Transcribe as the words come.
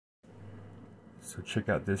So check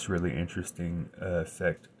out this really interesting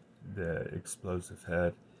effect the explosive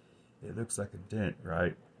had. It looks like a dent,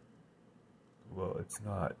 right? Well, it's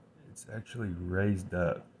not. It's actually raised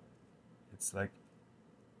up. It's like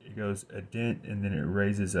it goes a dent and then it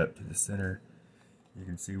raises up to the center. You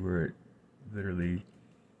can see where it literally,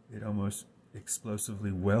 it almost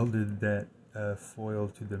explosively welded that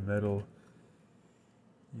foil to the metal.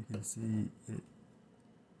 You can see it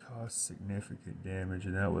caused significant damage,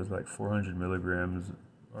 and that was like 400 milligrams,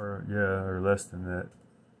 or yeah, or less than that.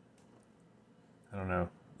 I don't know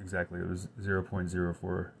exactly. It was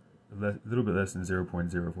 0.04, a little bit less than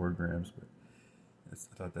 0.04 grams, but I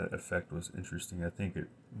thought that effect was interesting. I think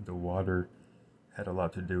the water had a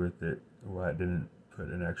lot to do with it, why it didn't put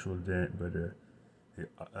an actual dent, but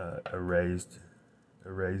a raised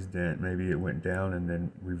dent. Maybe it went down and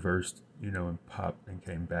then reversed, and popped and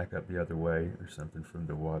came back up the other way or something from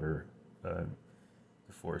the water, the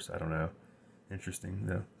force. I don't know. Interesting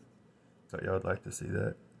though. Thought y'all would like to see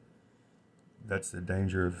that. That's the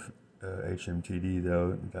danger of HMTD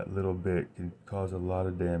though. That little bit can cause a lot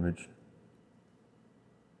of damage.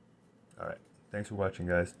 Alright, thanks for watching,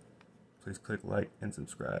 guys. Please click like and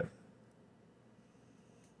subscribe.